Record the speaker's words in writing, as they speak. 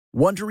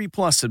Wondery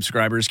Plus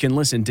subscribers can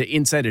listen to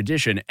Inside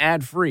Edition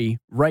ad-free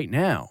right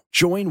now.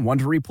 Join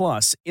Wondery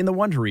Plus in the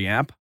Wondery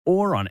app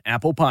or on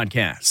Apple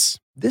Podcasts.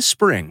 This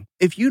spring,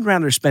 if you'd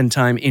rather spend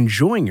time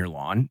enjoying your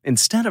lawn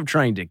instead of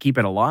trying to keep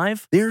it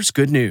alive, there's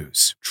good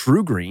news.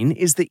 True Green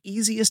is the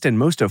easiest and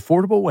most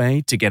affordable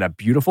way to get a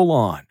beautiful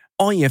lawn.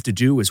 All you have to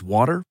do is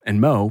water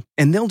and mow,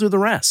 and they'll do the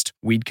rest.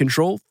 Weed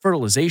control,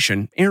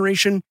 fertilization,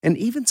 aeration, and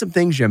even some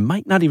things you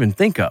might not even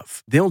think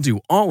of. They'll do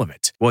all of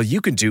it, while you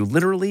can do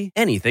literally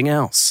anything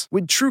else.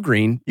 With True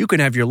Green, you can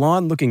have your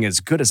lawn looking as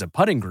good as a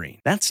putting green.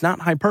 That's not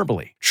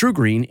hyperbole. True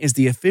Green is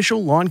the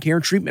official lawn care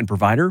treatment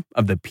provider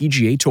of the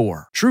PGA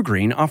Tour. True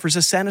Green offers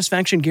a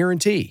satisfaction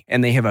guarantee,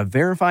 and they have a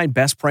verified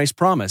best price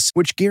promise,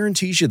 which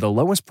guarantees you the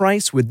lowest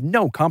price with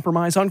no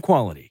compromise on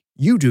quality.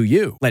 You do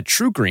you. Let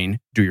True Green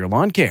do your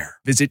lawn care.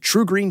 Visit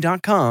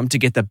TrueGreen.com to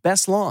get the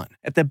best lawn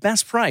at the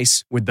best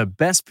price with the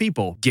best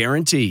people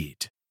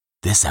guaranteed.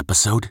 This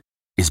episode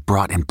is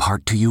brought in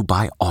part to you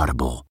by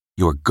Audible,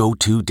 your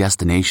go-to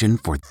destination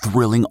for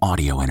thrilling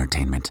audio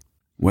entertainment.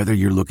 Whether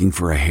you're looking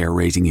for a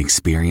hair-raising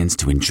experience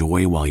to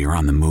enjoy while you're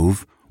on the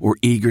move or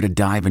eager to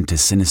dive into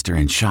sinister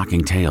and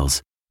shocking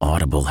tales,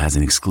 Audible has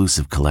an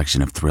exclusive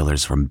collection of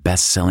thrillers from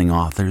best-selling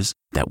authors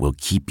that will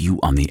keep you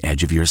on the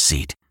edge of your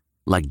seat.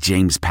 Like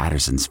James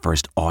Patterson's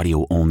first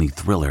audio-only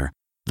thriller,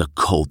 The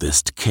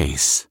Coldest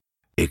Case.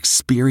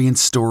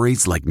 Experience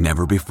stories like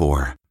never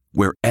before,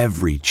 where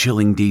every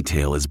chilling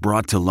detail is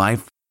brought to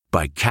life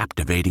by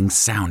captivating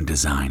sound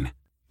design.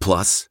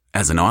 Plus,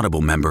 as an Audible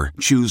member,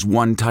 choose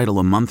one title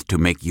a month to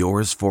make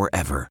yours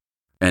forever.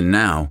 And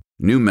now,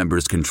 new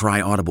members can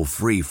try Audible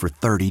free for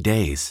 30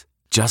 days.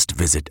 Just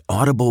visit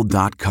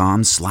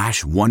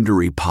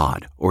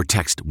audible.com/WonderyPod or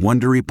text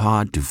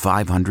WonderyPod to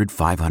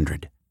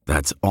 500-500.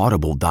 That's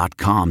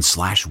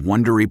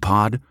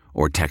audible.com/WonderyPod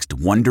or text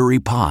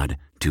WonderyPod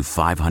to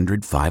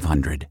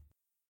 500-500.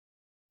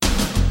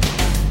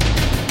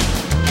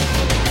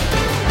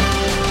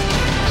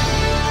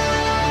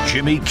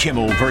 Jimmy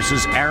Kimmel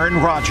versus Aaron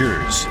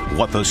Rodgers.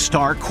 What the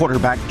star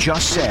quarterback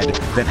just said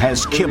that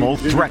has Kimmel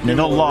threatening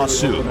a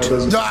lawsuit.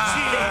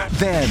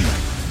 Then,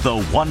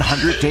 the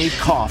 100-day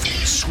cough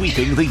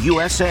sweeping the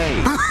USA.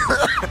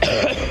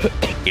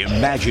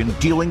 Imagine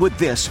dealing with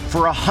this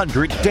for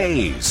 100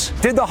 days.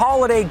 Did the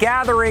holiday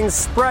gatherings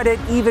spread it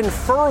even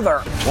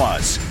further?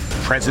 Plus,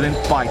 President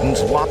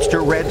Biden's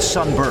lobster red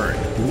sunburn.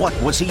 What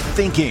was he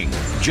thinking?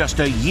 Just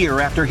a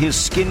year after his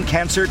skin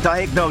cancer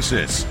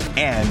diagnosis.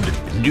 And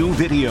new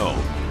video.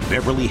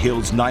 Beverly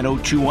Hills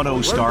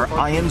 90210 star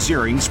Ian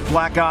Ziering's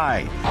black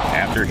eye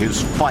after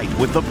his fight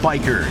with the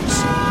bikers.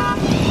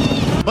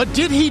 But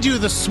did he do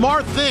the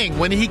smart thing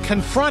when he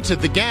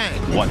confronted the gang?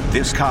 What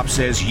this cop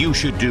says you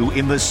should do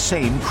in the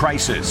same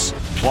crisis.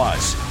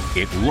 Plus,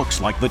 it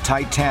looks like the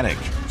Titanic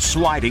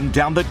sliding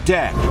down the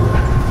deck.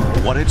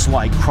 What it's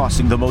like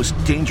crossing the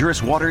most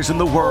dangerous waters in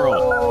the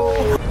world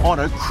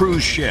on a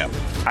cruise ship.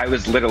 I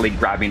was literally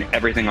grabbing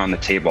everything on the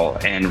table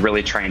and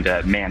really trying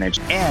to manage.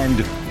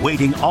 And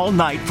waiting all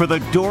night for the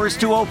doors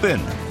to open.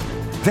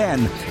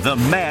 Then the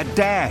mad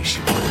dash.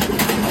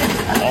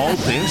 All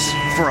this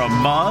for a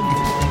mug?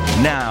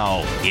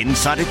 Now,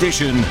 Inside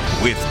Edition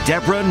with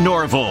Deborah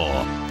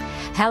Norville.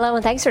 Hello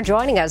and thanks for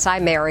joining us.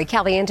 I'm Mary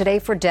Kelly in today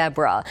for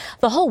Deborah.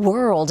 The whole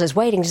world is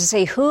waiting to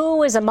see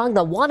who is among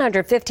the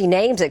 150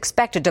 names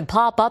expected to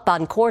pop up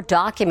on court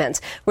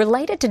documents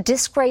related to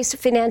disgraced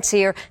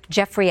financier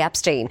Jeffrey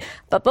Epstein.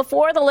 But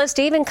before the list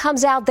even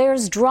comes out,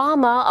 there's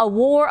drama. A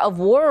war of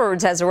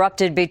words has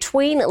erupted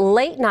between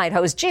late-night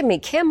host Jimmy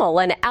Kimmel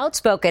and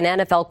outspoken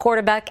NFL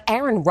quarterback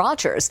Aaron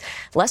Rodgers.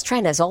 Les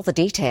Trent has all the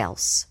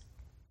details.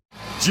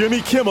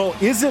 Jimmy Kimmel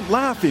isn't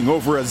laughing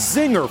over a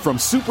zinger from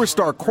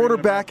superstar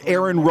quarterback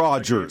Aaron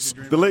Rodgers.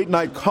 The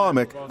late-night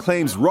comic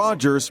claims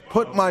Rodgers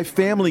put my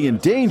family in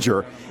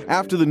danger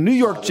after the New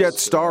York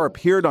Jets star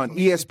appeared on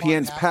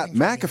ESPN's Pat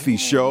McAfee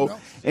show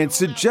and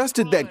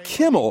suggested that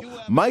Kimmel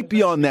might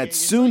be on that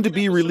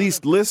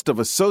soon-to-be-released list of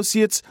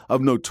associates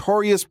of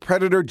notorious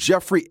predator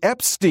Jeffrey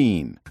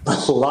Epstein.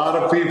 A lot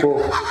of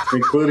people,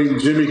 including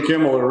Jimmy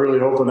Kimmel, are really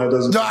hoping that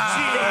doesn't...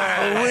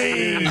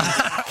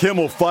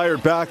 Kimmel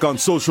fired back on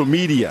social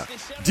media.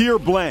 Dear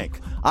blank,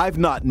 I've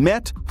not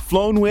met,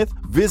 flown with,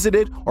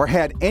 visited, or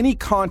had any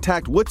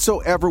contact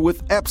whatsoever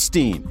with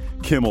Epstein,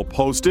 Kimmel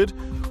posted.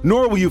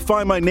 Nor will you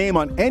find my name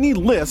on any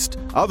list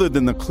other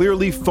than the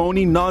clearly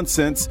phony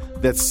nonsense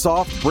that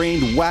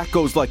soft-brained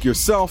wackos like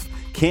yourself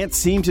can't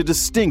seem to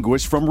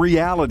distinguish from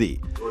reality.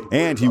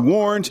 And he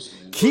warned,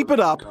 keep it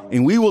up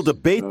and we will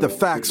debate the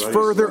facts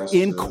further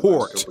in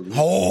court.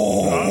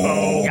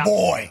 Oh,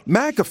 boy.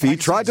 McAfee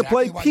tried to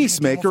play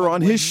peacemaker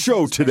on his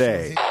show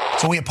today.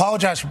 So we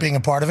apologize for being a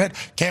part of it.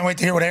 Can't wait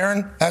to hear what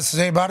Aaron has to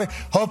say about it.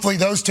 Hopefully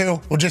those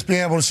two will just be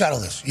able to settle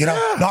this,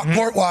 not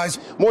court-wise.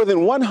 More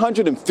than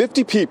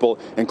 150 people,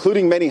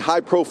 including many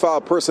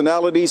high-profile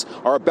personalities,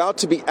 are about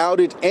to be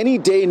outed any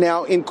day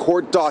now in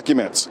court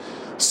documents.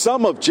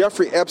 Some of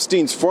Jeffrey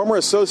Epstein's former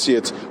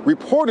associates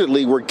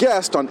reportedly were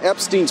guests on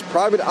Epstein's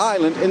private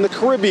island in the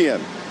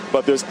Caribbean.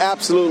 But there's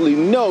absolutely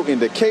no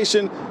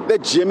indication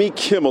that Jimmy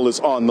Kimmel is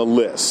on the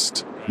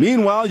list.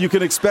 Meanwhile, you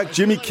can expect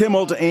Jimmy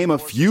Kimmel to aim a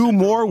few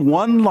more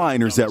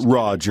one-liners at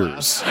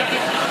Rogers.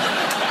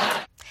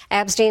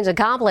 Epstein's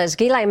accomplice,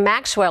 Ghislaine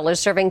Maxwell, is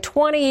serving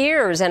 20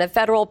 years in a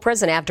federal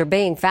prison after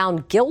being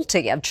found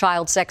guilty of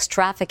child sex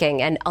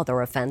trafficking and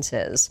other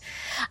offenses.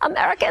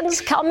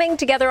 Americans coming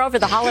together over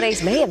the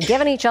holidays may have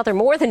given each other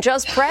more than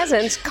just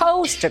presents.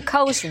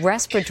 Coast-to-coast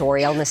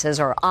respiratory illnesses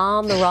are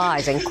on the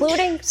rise,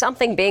 including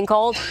something being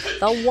called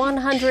the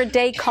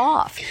 100-day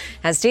cough.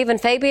 As Stephen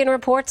Fabian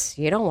reports,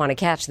 you don't want to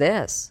catch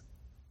this.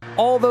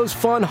 All those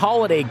fun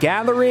holiday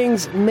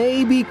gatherings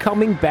may be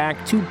coming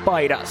back to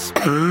bite us.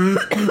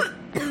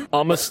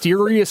 A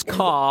mysterious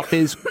cough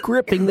is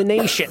gripping the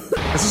nation.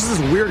 This is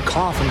this weird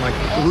cough,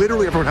 and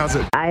literally everyone has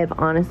it. I have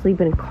honestly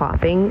been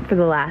coughing for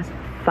the last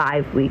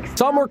 5 weeks.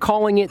 Some are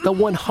calling it the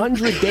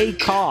 100-day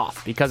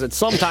cough because it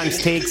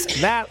sometimes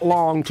takes that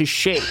long to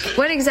shake.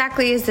 What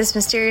exactly is this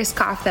mysterious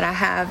cough that I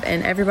have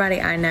and everybody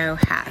I know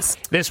has?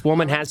 This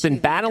woman has been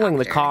battling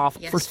the cough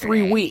for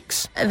 3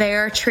 weeks. They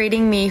are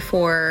treating me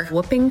for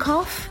whooping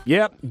cough.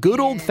 Yep, good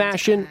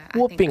old-fashioned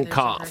whooping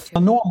cough. A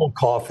normal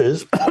cough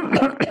is,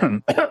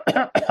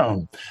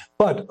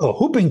 but a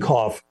whooping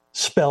cough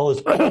spell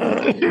is,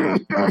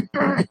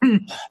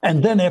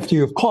 and then after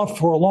you've coughed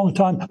for a long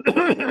time,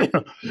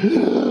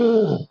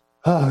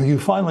 you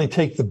finally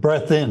take the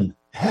breath in,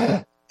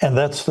 and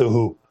that's the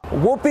whoop.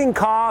 Whooping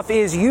cough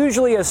is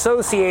usually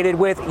associated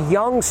with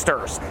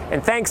youngsters,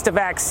 and thanks to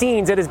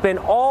vaccines, it has been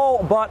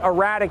all but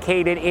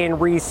eradicated in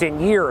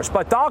recent years.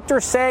 But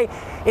doctors say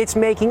it's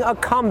making a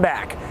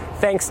comeback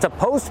thanks to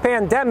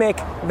post-pandemic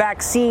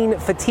vaccine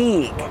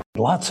fatigue.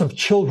 Lots of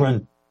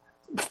children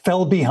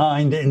fell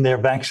behind in their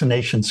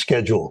vaccination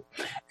schedule,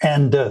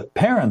 and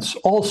parents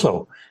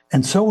also.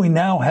 And so we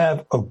now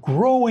have a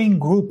growing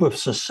group of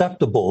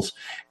susceptibles.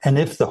 And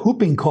if the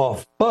whooping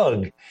cough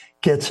bug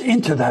gets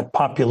into that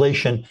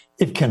population,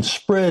 it can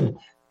spread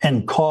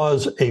and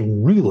cause a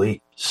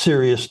really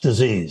serious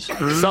disease.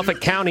 Suffolk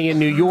County in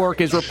New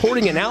York is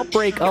reporting an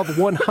outbreak of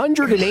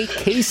 108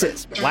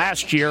 cases.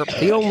 Last year,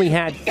 they only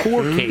had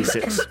 4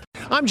 cases.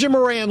 I'm Jim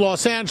Murray in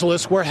Los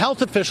Angeles, where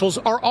health officials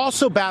are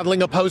also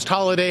battling a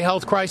post-holiday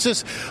health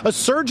crisis, a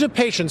surge of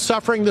patients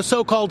suffering the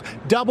so-called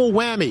double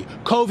whammy,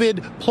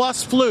 COVID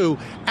plus flu,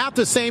 at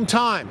the same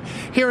time.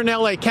 Here in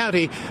L.A.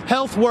 County,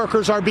 health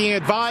workers are being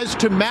advised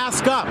to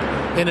mask up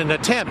in an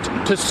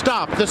attempt to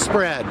stop the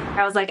spread.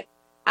 I was like,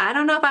 I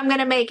don't know if I'm going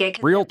to make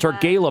it. Realtor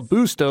Gayla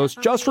Bustos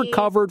just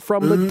recovered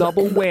from the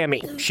double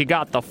whammy. She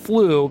got the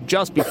flu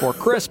just before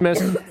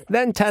Christmas,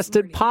 then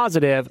tested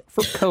positive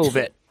for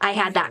COVID. I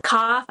had that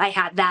cough. I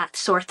had that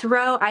sore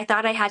throat. I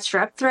thought I had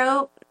strep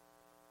throat.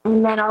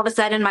 And then all of a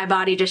sudden, my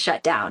body just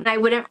shut down. I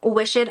wouldn't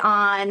wish it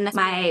on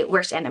my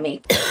worst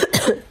enemy.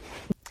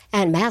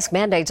 And mask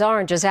mandates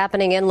aren't just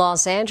happening in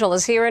Los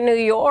Angeles. Here in New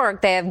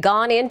York, they have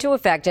gone into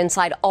effect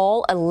inside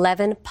all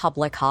 11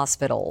 public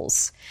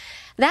hospitals.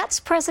 That's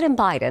President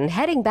Biden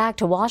heading back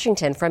to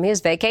Washington from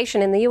his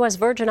vacation in the U.S.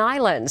 Virgin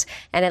Islands.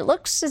 And it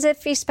looks as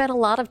if he spent a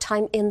lot of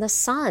time in the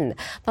sun.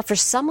 But for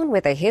someone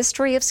with a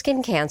history of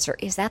skin cancer,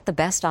 is that the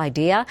best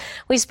idea?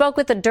 We spoke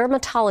with a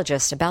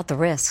dermatologist about the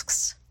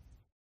risks.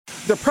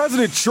 The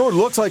president sure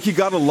looks like he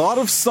got a lot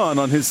of sun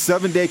on his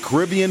 7-day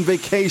Caribbean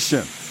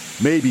vacation.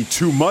 Maybe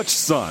too much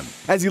sun.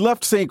 As he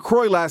left St.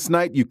 Croix last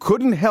night, you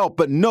couldn't help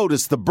but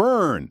notice the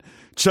burn.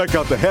 Check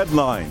out the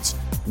headlines.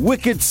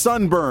 Wicked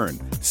sunburn,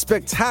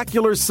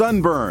 spectacular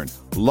sunburn,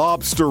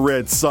 lobster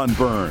red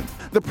sunburn.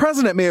 The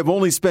president may have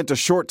only spent a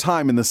short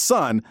time in the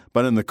sun,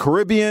 but in the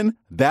Caribbean,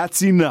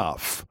 that's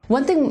enough.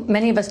 One thing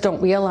many of us don't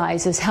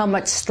realize is how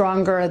much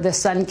stronger the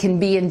sun can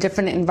be in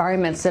different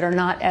environments that are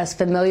not as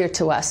familiar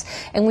to us.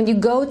 And when you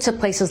go to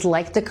places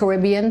like the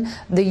Caribbean,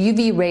 the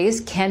UV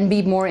rays can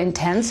be more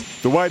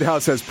intense. The White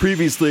House has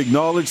previously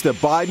acknowledged that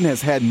Biden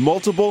has had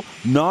multiple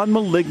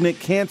non-malignant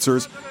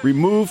cancers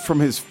removed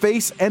from his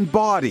face and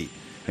body,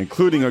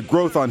 including a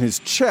growth on his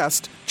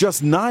chest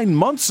just 9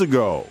 months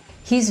ago.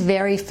 He's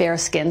very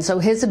fair-skinned, so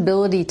his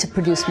ability to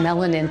produce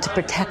melanin to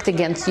protect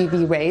against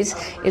UV rays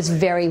is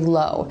very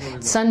low.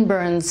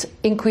 Sunburns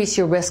increase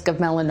your risk of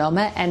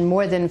melanoma, and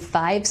more than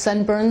 5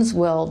 sunburns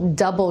will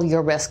double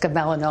your risk of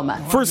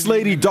melanoma. First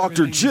Lady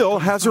Dr. Jill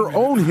has her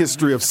own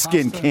history of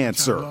skin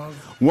cancer.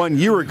 1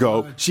 year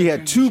ago, she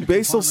had 2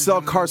 basal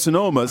cell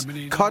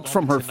carcinomas cut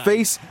from her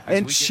face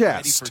and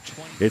chest.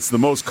 It's the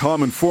most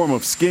common form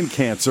of skin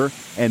cancer,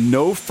 and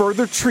no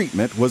further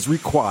treatment was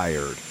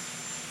required.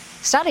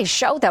 Studies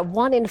show that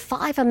 1 in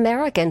 5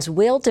 Americans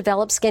will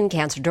develop skin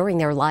cancer during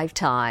their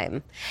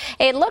lifetime.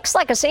 It looks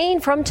like a scene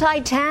from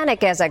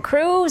Titanic as a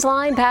cruise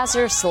line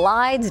passenger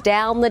slides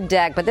down the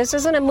deck. But this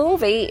isn't a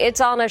movie.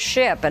 It's on a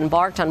ship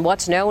embarked on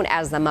what's known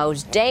as the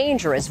most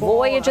dangerous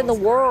voyage in the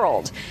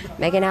world.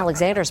 Megan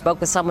Alexander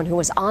spoke with someone who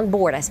was on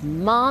board as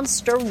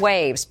monster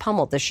waves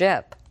pummeled the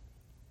ship.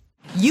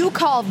 You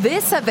call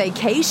this a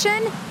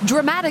vacation?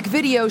 Dramatic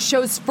video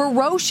shows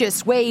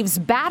ferocious waves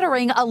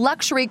battering a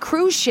luxury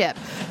cruise ship.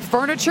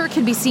 Furniture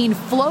can be seen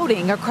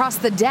floating across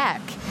the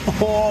deck.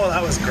 Oh,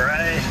 that was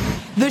great.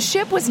 The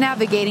ship was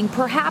navigating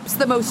perhaps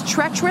the most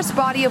treacherous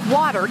body of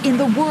water in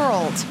the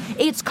world.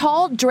 It's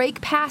called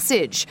Drake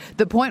Passage,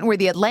 the point where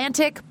the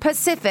Atlantic,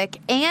 Pacific,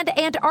 and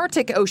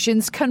Antarctic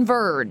oceans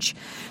converge.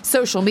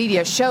 Social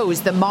media shows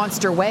the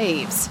monster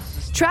waves.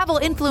 Travel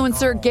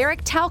influencer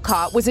Garrick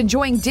Talcott was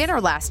enjoying dinner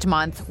last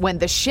month when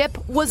the ship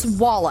was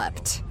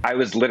walloped. I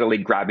was literally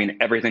grabbing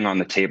everything on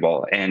the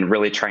table and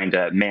really trying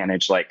to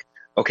manage,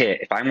 okay,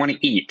 if I want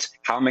to eat,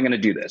 how am I going to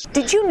do this?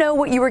 Did you know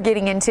what you were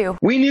getting into?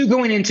 We knew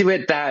going into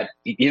it that,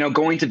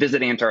 going to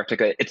visit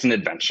Antarctica, it's an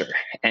adventure.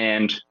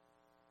 And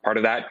part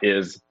of that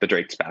is the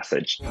Drake's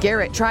Passage.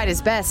 Garrett tried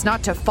his best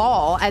not to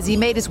fall as he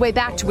made his way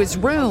back to his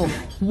room.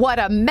 What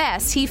a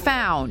mess he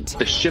found.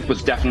 The ship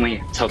was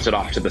definitely tilted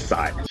off to the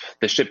side.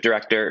 The ship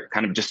director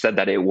kind of just said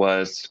that it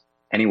was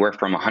anywhere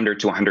from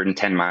 100 to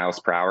 110 miles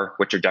per hour,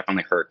 which are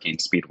definitely hurricane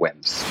speed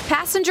winds.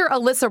 Passenger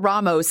Alyssa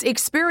Ramos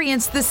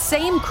experienced the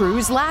same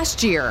cruise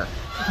last year.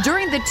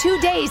 During the 2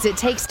 days it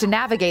takes to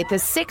navigate the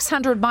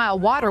 600-mile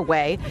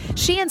waterway,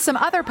 she and some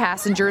other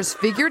passengers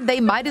figured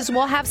they might as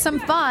well have some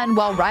fun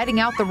while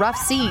riding out the rough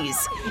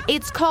seas.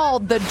 It's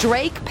called the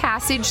Drake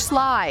Passage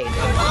Slide.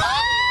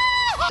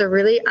 It's a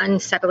really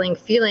unsettling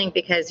feeling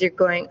because you're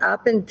going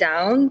up and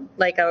down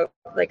like a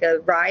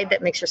ride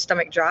that makes your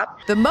stomach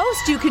drop. The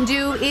most you can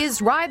do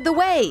is ride the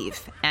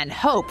wave and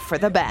hope for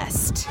the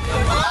best.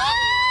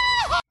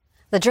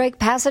 The Drake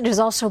Passage has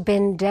also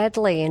been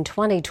deadly in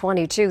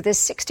 2022.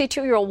 This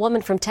 62-year-old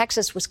woman from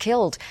Texas was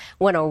killed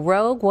when a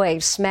rogue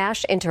wave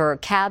smashed into her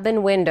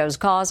cabin windows,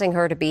 causing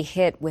her to be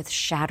hit with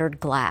shattered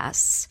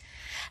glass.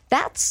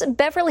 That's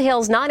Beverly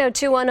Hills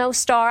 90210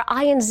 star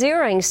Ian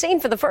Ziering, seen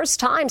for the first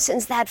time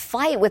since that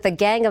fight with a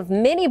gang of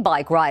mini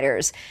bike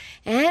riders.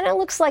 And it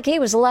looks like he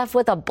was left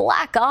with a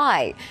black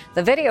eye.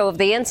 The video of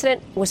the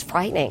incident was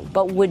frightening,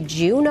 but would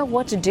you know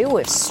what to do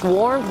if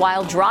swarmed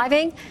while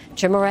driving?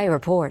 Jim Murray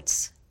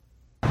reports.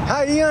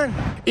 Hi, Ian.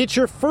 It's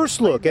your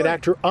first look at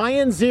actor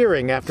Ian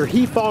Ziering after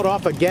he fought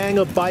off a gang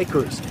of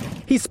bikers.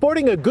 He's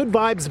sporting a Good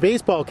Vibes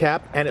baseball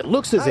cap, and it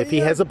looks as if he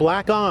has a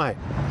black eye.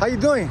 How you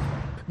doing?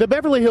 The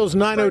Beverly Hills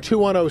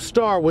 90210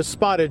 star was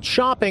spotted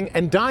shopping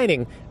and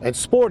dining and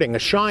sporting a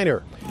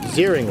Shiner.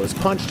 Ziering was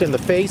punched in the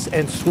face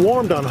and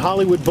swarmed on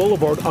Hollywood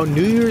Boulevard on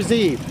New Year's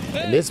Eve,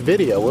 in this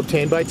video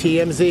obtained by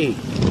TMZ.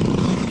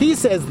 He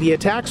says the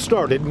attack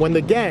started when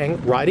the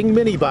gang, riding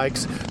mini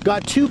bikes,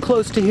 got too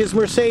close to his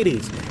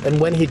Mercedes,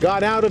 and when he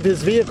got out of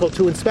his vehicle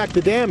to inspect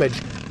the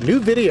damage, new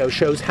video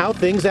shows how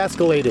things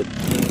escalated.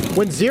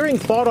 When Ziering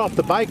fought off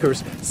the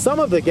bikers, some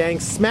of the gang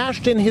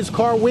smashed in his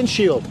car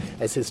windshield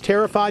as his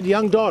terrified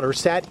young daughter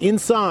sat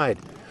inside.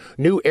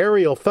 New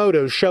aerial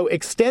photos show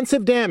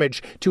extensive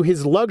damage to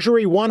his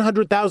luxury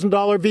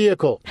 $100,000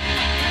 vehicle.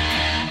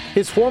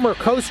 His former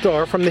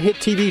co-star from the hit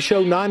TV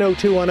show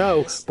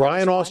 90210,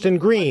 Brian Austin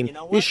Green,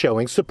 is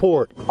showing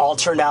support. All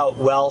turned out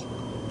well.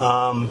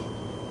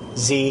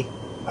 Z,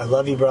 I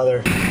love you,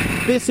 brother.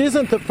 This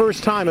isn't the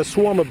first time a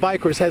swarm of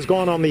bikers has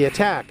gone on the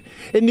attack.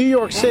 In New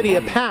York City,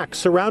 a pack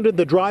surrounded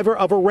the driver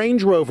of a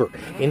Range Rover.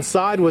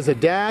 Inside was a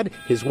dad,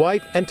 his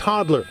wife, and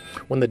toddler.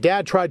 When the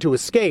dad tried to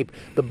escape,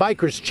 the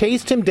bikers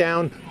chased him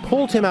down,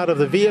 pulled him out of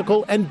the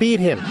vehicle, and beat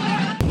him.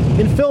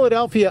 In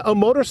Philadelphia, a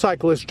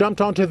motorcyclist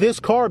jumped onto this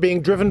car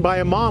being driven by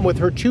a mom with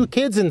her 2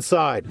 kids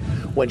inside.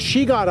 When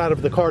she got out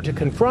of the car to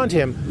confront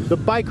him, the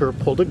biker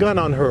pulled a gun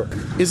on her.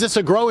 Is this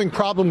a growing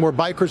problem where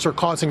bikers are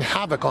causing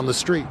havoc on the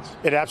streets?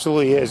 It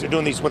absolutely is. They're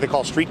doing these what they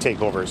call street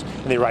takeovers,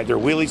 and they ride their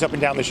wheelies up and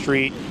down the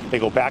street. They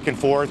go back and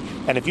forth,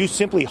 and if you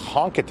simply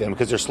honk at them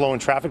because they're slowing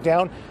traffic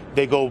down,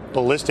 they go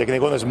ballistic and they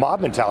go in this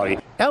mob mentality.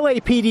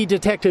 LAPD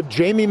Detective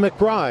Jamie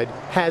McBride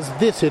has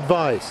this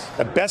advice.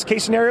 The best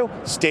case scenario,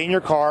 stay in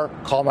your car,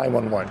 call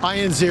 911.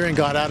 Ian Ziering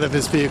got out of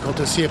his vehicle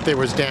to see if there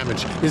was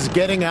damage. Is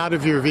getting out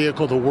of your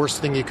vehicle the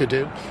worst thing you could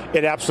do?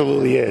 It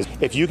absolutely is.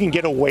 If you can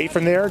get away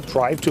from there,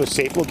 drive to a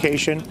safe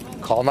location,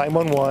 call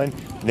 911,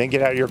 then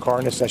get out of your car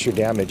and assess your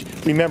damage.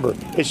 Remember,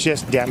 it's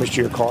just damage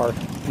to your car.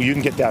 You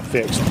can get that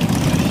fixed.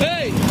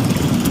 Hey!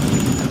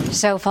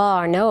 So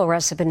far, no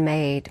arrests have been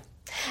made.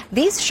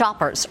 These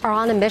shoppers are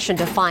on a mission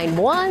to find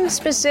one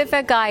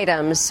specific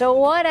item. So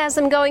what has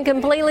them going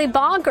completely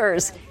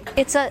bonkers?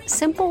 It's a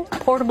simple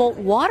portable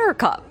water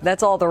cup.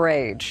 That's all the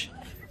rage.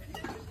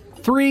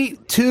 3,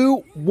 2,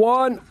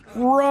 1,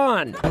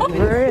 run.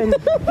 We're in.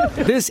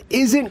 This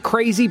isn't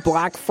crazy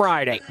Black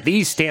Friday.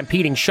 These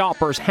stampeding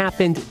shoppers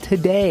happened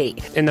today.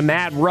 In the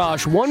mad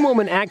rush, one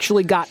woman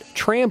actually got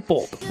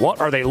trampled.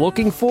 What are they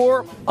looking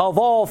for? Of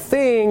all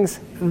things,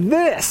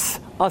 this.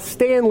 A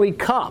Stanley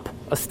Cup.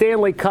 A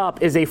Stanley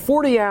Cup is a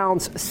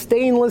 40-ounce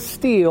stainless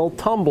steel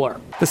tumbler.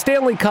 The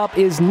Stanley Cup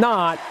is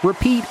not,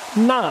 repeat,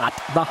 not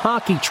the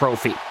hockey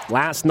trophy.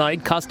 Last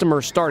night,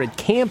 customers started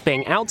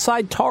camping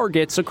outside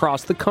Targets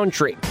across the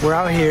country. We're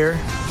out here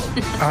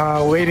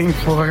waiting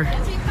for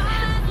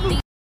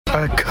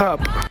A cup.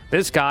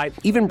 This guy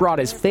even brought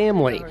his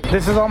family.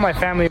 This is all my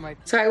family.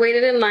 So I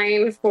waited in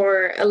line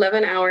for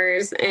 11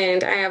 hours,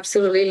 and I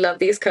absolutely love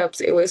these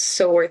cups. It was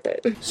so worth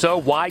it. So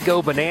why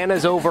go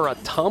bananas over a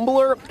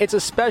tumbler? It's a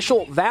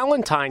special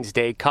Valentine's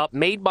Day cup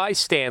made by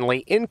Stanley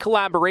in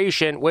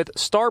collaboration with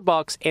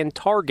Starbucks and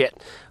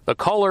Target. The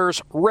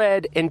colors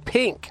red and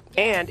pink,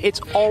 and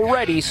it's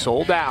already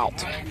sold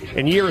out.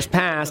 In years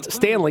past,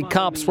 Stanley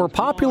cups were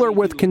popular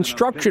with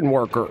construction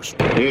workers.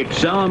 It's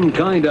some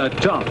kind of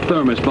tough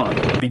thermos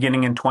bump.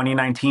 Beginning in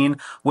 2019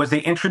 was they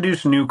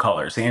introduced new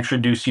colors. They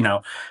introduced,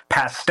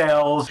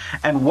 pastels.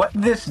 And what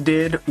this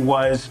did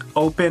was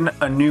open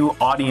a new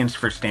audience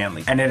for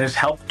Stanley. And it has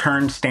helped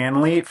turn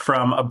Stanley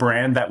from a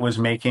brand that was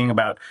making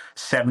about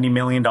 $70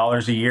 million a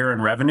year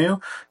in revenue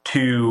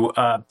to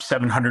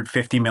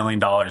 $750 million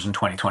in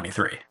 2023.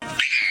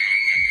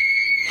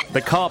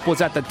 The cup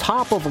was at the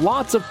top of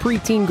lots of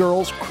preteen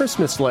girls'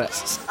 Christmas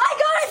lists. I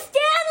got a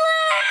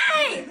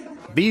Stanley!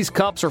 These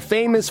cups are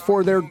famous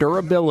for their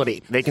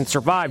durability. They can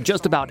survive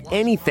just about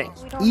anything,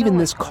 even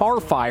this car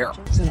fire.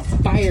 It was in a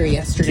fire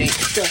yesterday. It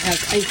still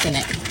has ice in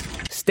it.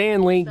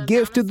 Stanley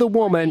gifted the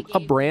woman a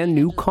brand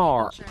new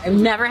car. I've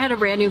never had a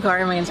brand new car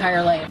in my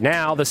entire life.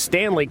 Now the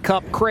Stanley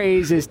Cup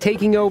craze is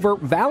taking over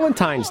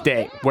Valentine's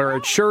Day, where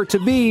it's sure to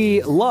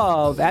be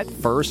love at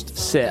first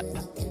sip.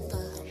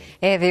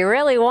 If you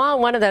really want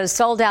one of those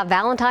sold-out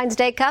Valentine's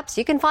Day cups,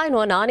 you can find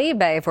one on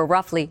eBay for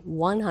roughly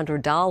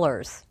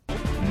 $100.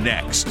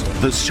 Next,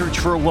 the search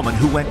for a woman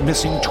who went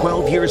missing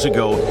 12 years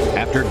ago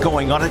after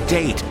going on a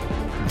date.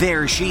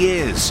 There she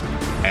is.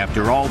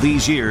 After all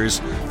these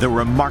years, the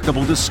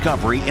remarkable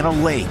discovery in a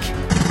lake.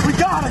 We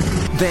got it!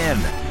 Then,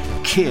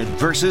 kid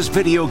versus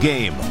video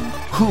game.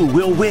 Who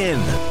will win?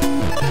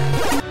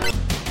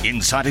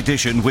 Inside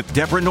Edition with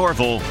Deborah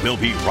Norville. We'll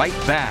be right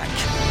back.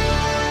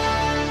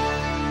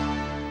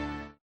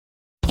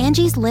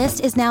 Angie's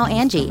List is now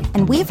Angie,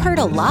 and we've heard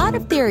a lot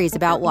of theories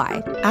about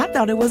why. I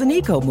thought it was an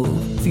eco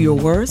move. Fewer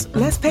words,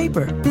 less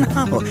paper.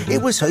 No,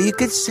 it was so you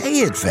could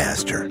say it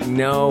faster.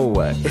 No,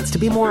 it's to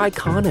be more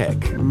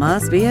iconic.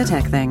 Must be a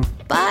tech thing.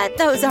 But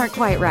those aren't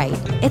quite right.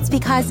 It's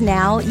because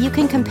now you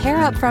can compare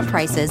upfront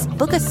prices,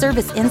 book a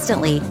service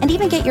instantly, and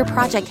even get your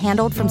project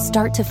handled from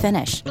start to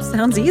finish.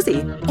 Sounds easy.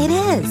 It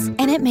is,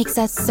 and it makes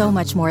us so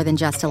much more than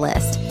just a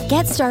list.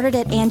 Get started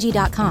at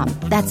Angie.com.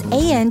 That's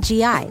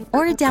ANGI,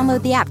 or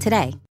download the app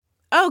today.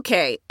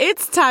 Okay,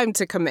 it's time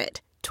to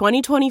commit.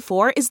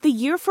 2024 is the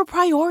year for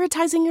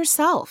prioritizing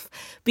yourself.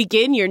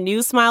 Begin your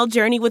new smile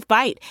journey with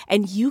Byte,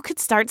 and you could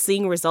start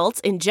seeing results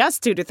in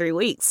just 2 to 3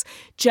 weeks.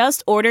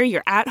 Just order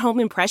your at-home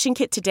impression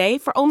kit today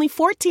for only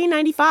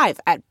 $14.95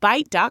 at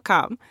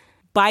Byte.com.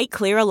 Byte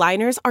clear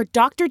aligners are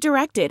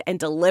doctor-directed and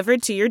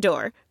delivered to your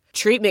door.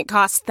 Treatment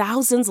costs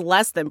thousands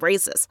less than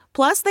braces.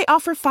 Plus, they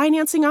offer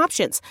financing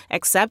options,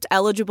 accept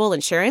eligible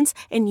insurance,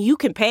 and you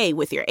can pay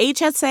with your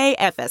HSA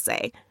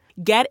FSA.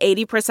 Get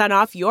 80%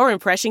 off your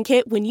impression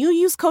kit when you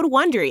use code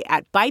WONDERY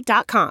at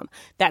Byte.com.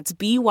 That's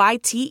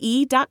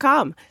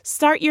BYTE.com.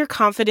 Start your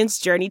confidence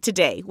journey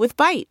today with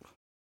Byte.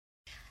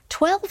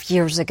 12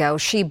 years ago,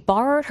 she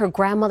borrowed her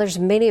grandmother's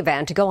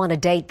minivan to go on a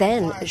date.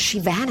 Then she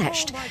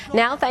vanished.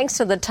 Now, thanks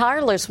to the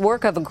tireless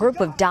work of a group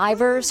of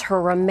divers,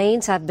 her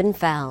remains have been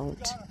found.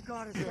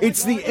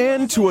 It's the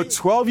end to a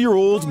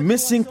 12-year-old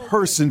missing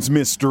persons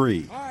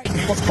mystery.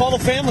 Let's call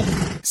the family.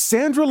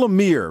 Sandra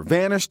Lemire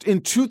vanished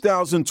in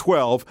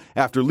 2012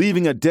 after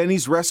leaving a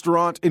Denny's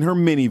restaurant in her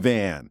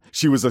minivan.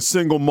 She was a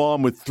single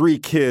mom with 3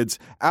 kids,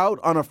 out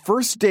on a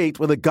first date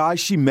with a guy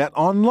she met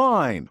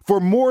online. For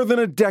more than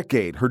a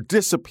decade, her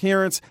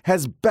disappearance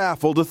has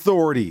baffled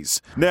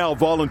authorities. Now,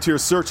 volunteer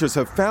searchers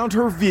have found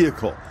her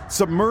vehicle,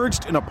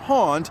 submerged in a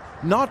pond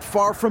not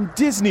far from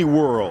Disney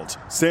World.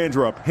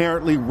 Sandra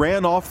apparently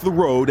ran off the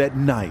road at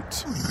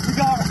night.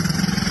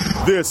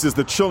 This is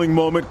the chilling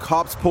moment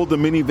cops pulled the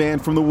minivan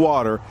from the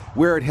water,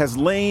 where it has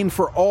lain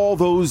for all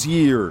those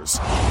years.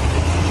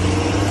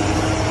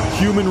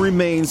 Human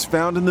remains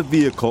found in the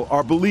vehicle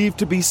are believed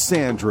to be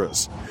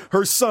Sandra's.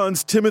 Her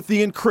sons,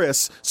 Timothy and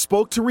Chris,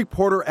 spoke to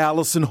reporter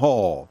Allison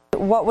Hall.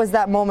 What was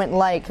that moment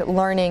like,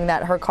 learning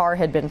that her car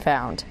had been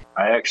found?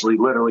 I actually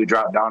literally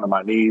dropped down to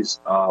my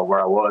knees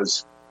where I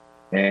was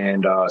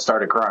and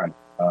started crying,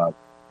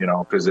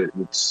 because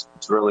it's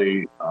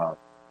really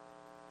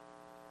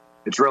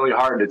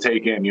hard to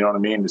take in, you know what I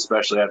mean?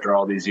 Especially after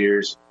all these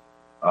years,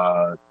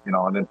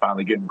 and then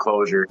finally getting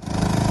closure.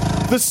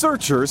 The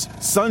searchers,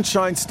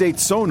 Sunshine State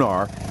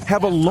Sonar,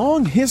 have a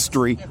long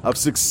history of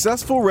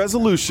successful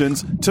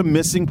resolutions to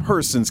missing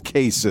persons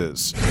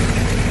cases.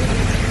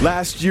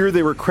 Last year,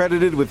 they were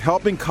credited with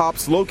helping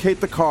cops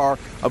locate the car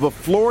of a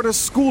Florida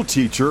school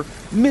teacher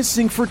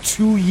missing for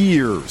 2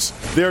 years.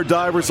 Their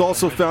divers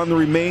also found the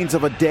remains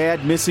of a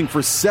dad missing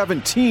for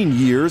 17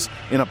 years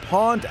in a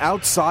pond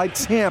outside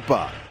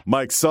Tampa.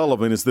 Mike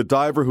Sullivan is the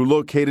diver who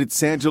located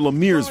Sandra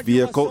Lemire's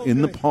vehicle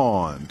in the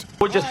pond.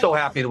 We're just so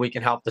happy that we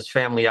can help this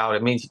family out.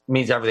 It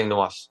means everything to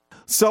us.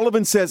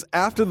 Sullivan says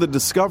after the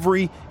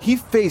discovery, he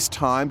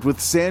FaceTimed with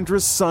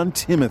Sandra's son,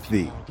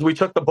 Timothy. We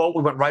took the boat,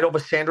 we went right over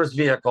Sandra's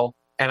vehicle,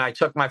 And I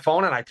took my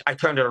phone and I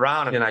turned it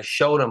around and I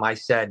showed him. I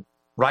said,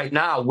 right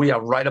now, we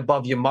are right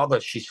above your mother.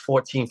 She's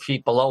 14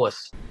 feet below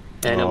us.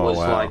 And it was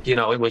like, you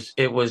know, it was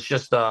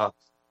just a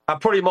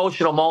pretty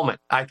emotional moment,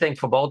 I think,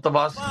 for both of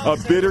us. A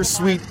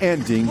bittersweet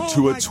ending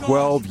to a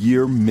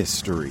 12-year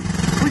mystery.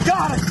 We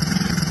got it!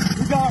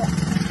 We got it!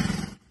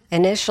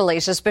 Initially,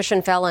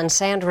 suspicion fell on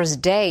Sandra's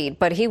date,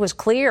 but he was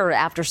clear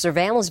after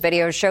surveillance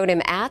video showed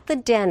him at the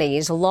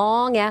Denny's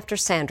long after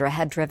Sandra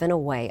had driven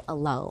away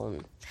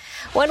alone.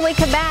 When we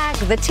come back,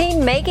 the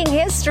team making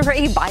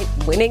history by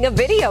winning a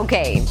video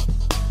game.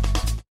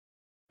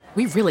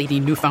 We really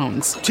need new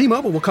phones.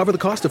 T-Mobile will cover the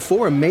cost of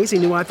 4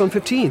 amazing new iPhone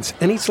 15s,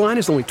 and each line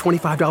is only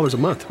 $25 a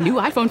month. New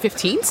iPhone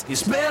 15s?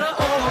 It's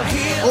better over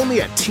here.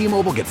 Only at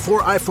T-Mobile, get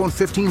 4 iPhone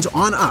 15s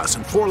on us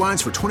and 4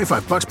 lines for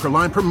 $25 per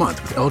line per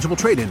month with eligible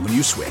trade-in when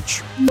you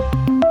switch.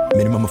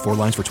 Minimum of 4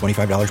 lines for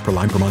 $25 per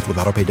line per month with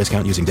autopay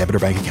discount using debit or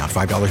bank account.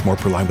 $5 more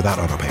per line without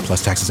autopay,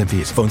 plus taxes and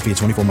fees. Phone fee at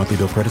 24 monthly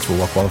bill credits for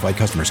well-qualified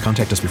customers.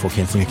 Contact us before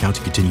canceling account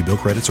to continue bill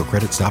credits or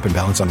credit stop and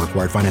balance on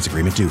required finance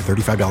agreement due.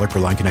 $35 per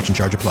line connection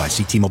charge applies.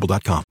 See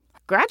T-Mobile.com.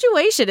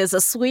 Graduation is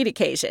a sweet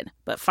occasion,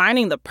 but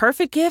finding the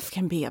perfect gift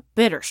can be a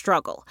bitter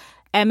struggle.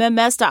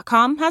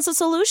 MMS.com has a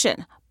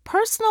solution.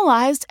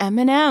 Personalized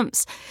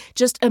M&Ms.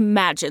 Just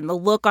imagine the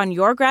look on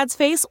your grad's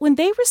face when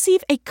they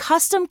receive a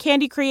custom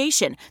candy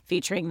creation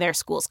featuring their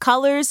school's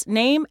colors,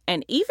 name,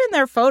 and even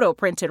their photo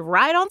printed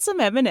right on some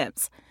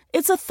M&Ms.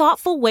 It's a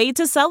thoughtful way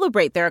to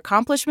celebrate their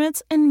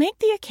accomplishments and make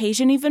the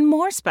occasion even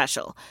more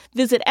special.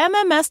 Visit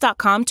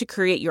MMS.com to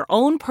create your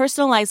own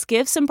personalized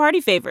gifts and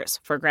party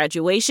favors for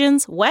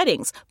graduations,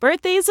 weddings,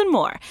 birthdays, and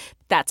more.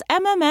 That's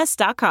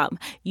MMS.com.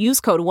 Use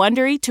code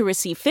WONDERY to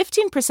receive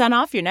 15%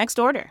 off your next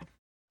order.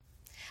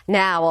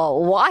 Now, a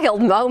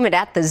wild moment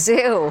at the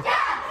zoo.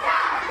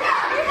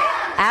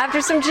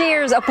 After some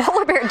cheers, a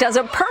polar bear does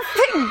a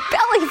perfect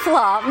belly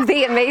flop.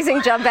 The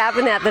amazing jump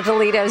happened at the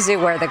Toledo Zoo,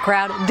 where the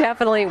crowd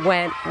definitely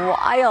went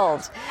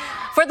wild.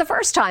 For the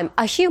first time,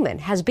 a human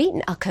has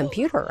beaten a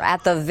computer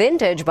at the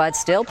vintage but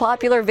still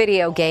popular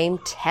video game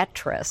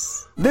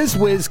Tetris. This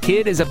whiz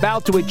kid is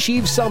about to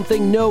achieve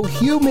something no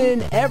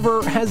human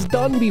ever has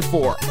done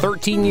before.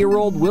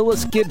 13-year-old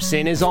Willis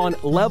Gibson is on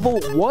level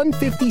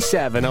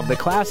 157 of the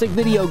classic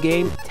video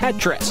game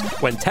Tetris,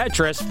 when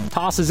Tetris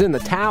tosses in the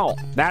towel.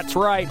 That's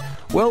right,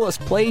 Willis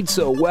played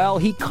so well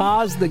he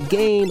caused the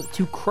game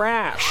to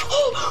crash.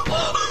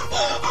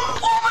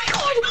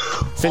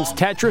 Since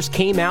Tetris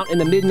came out in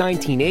the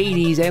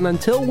mid-1980s and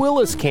until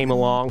Willis came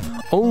along,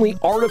 only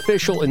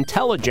artificial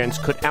intelligence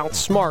could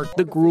outsmart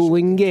the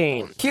grueling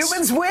game.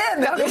 Humans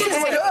win! This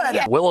is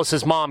good!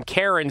 Willis's mom,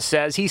 Karen,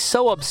 says he's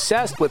so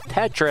obsessed with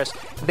Tetris,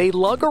 they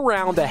lug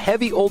around a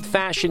heavy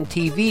old-fashioned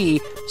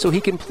TV so he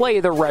can play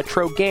the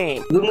retro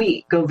game. When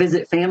we go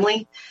visit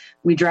family,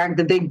 we drag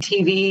the big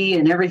TV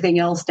and everything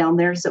else down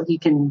there so he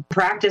can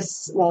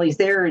practice while he's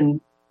there and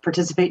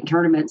participate in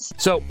tournaments.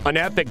 So, an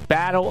epic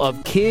battle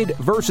of kid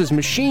versus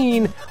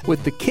machine,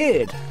 with the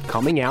kid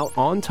coming out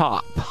on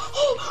top.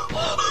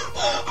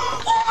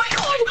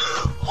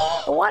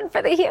 One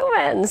for the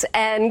humans.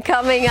 And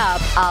coming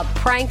up, a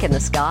prank in the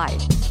sky.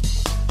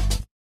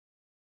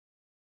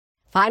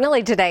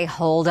 Finally today,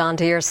 hold on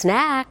to your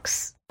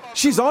snacks.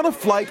 She's on a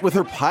flight with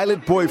her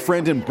pilot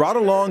boyfriend and brought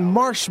along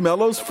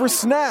marshmallows for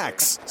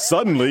snacks.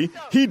 Suddenly,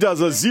 he does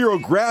a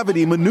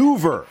zero-gravity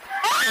maneuver.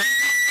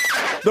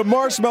 The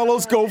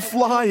marshmallows go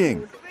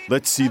flying.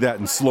 Let's see that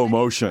in slow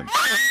motion.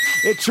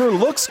 It sure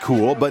looks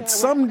cool, but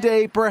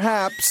someday,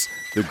 perhaps,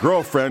 the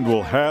girlfriend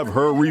will have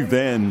her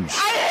revenge.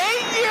 I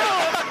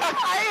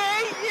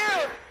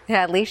hate you!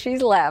 At least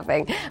she's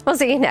laughing. We'll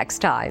see you next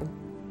time.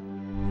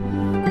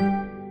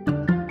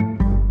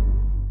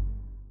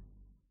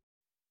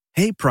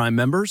 Hey, Prime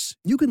members,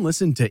 you can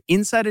listen to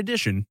Inside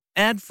Edition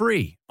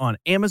ad-free on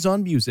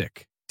Amazon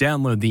Music.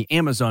 Download the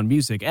Amazon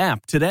Music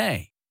app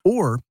today.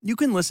 Or you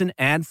can listen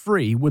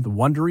ad-free with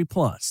Wondery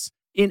Plus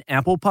in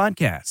Apple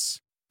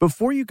Podcasts.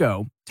 Before you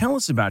go, tell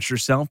us about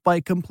yourself by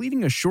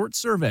completing a short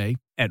survey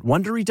at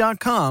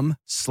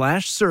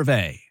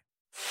Wondery.com/survey.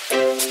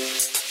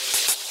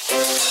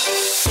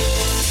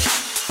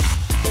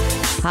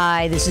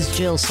 Hi, this is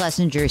Jill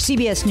Schlesinger,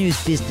 CBS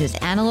News business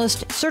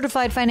analyst,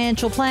 certified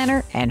financial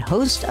planner, and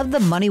host of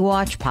the Money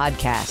Watch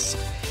podcast.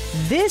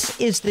 This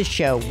is the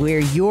show where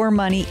your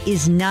money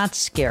is not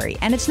scary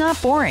and it's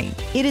not boring.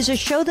 It is a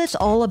show that's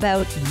all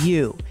about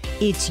you.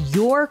 It's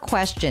your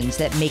questions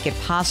that make it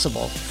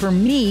possible for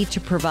me to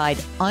provide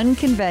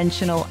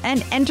unconventional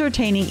and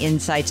entertaining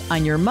insights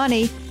on your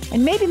money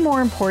and maybe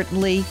more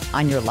importantly,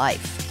 on your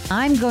life.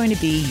 I'm going to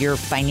be your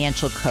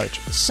financial coach,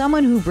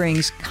 someone who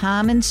brings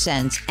common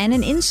sense and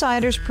an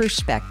insider's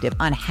perspective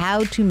on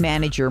how to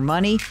manage your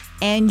money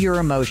and your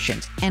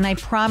emotions. And I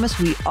promise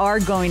we are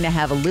going to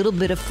have a little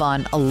bit of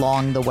fun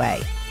along the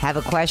way. Have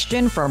a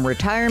question from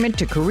retirement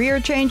to career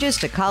changes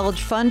to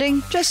college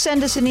funding? Just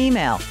send us an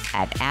email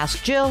at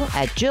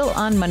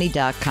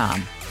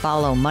askjill@jillonmoney.com.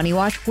 Follow Money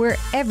Watch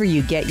wherever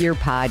you get your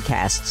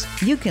podcasts.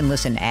 You can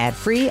listen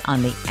ad-free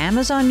on the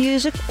Amazon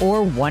Music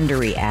or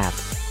Wondery app.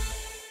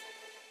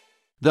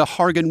 The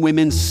Hargan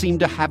women seem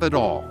to have it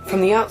all.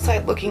 From the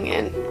outside looking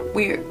in,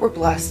 we were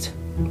blessed.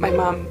 My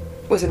mom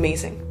was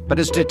amazing. But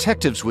as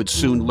detectives would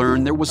soon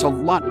learn, there was a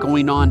lot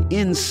going on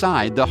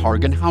inside the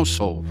Hargan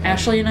household.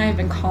 Ashley and I have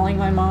been calling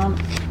my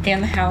mom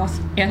and the house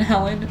and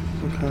Helen.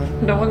 Okay.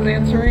 No one's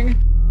answering.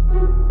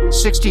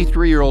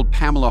 63-year-old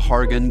Pamela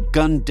Hargan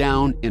gunned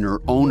down in her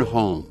own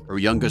home. Her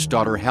youngest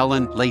daughter,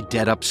 Helen, lay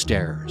dead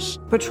upstairs.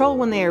 Patrol,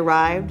 when they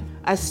arrived,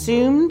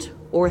 assumed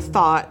or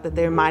thought that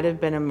there might have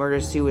been a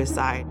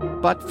murder-suicide.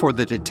 But for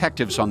the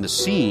detectives on the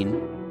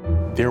scene,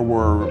 there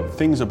were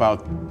things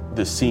about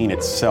the scene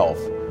itself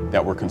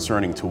that were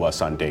concerning to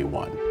us on day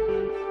one.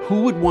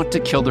 Who would want to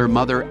kill their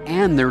mother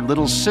and their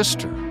little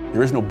sister?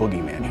 There is no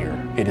boogeyman here.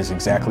 It is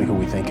exactly who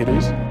we think it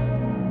is.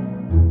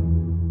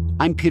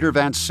 I'm Peter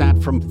Van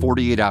Sant from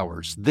 48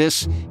 Hours.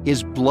 This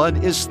is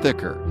Blood is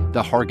Thicker,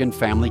 the Hargan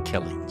Family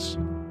Killings.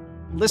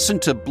 Listen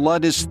to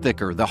Blood is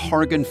Thicker, the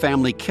Hargan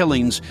Family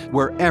Killings,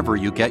 wherever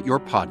you get your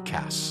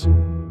podcasts.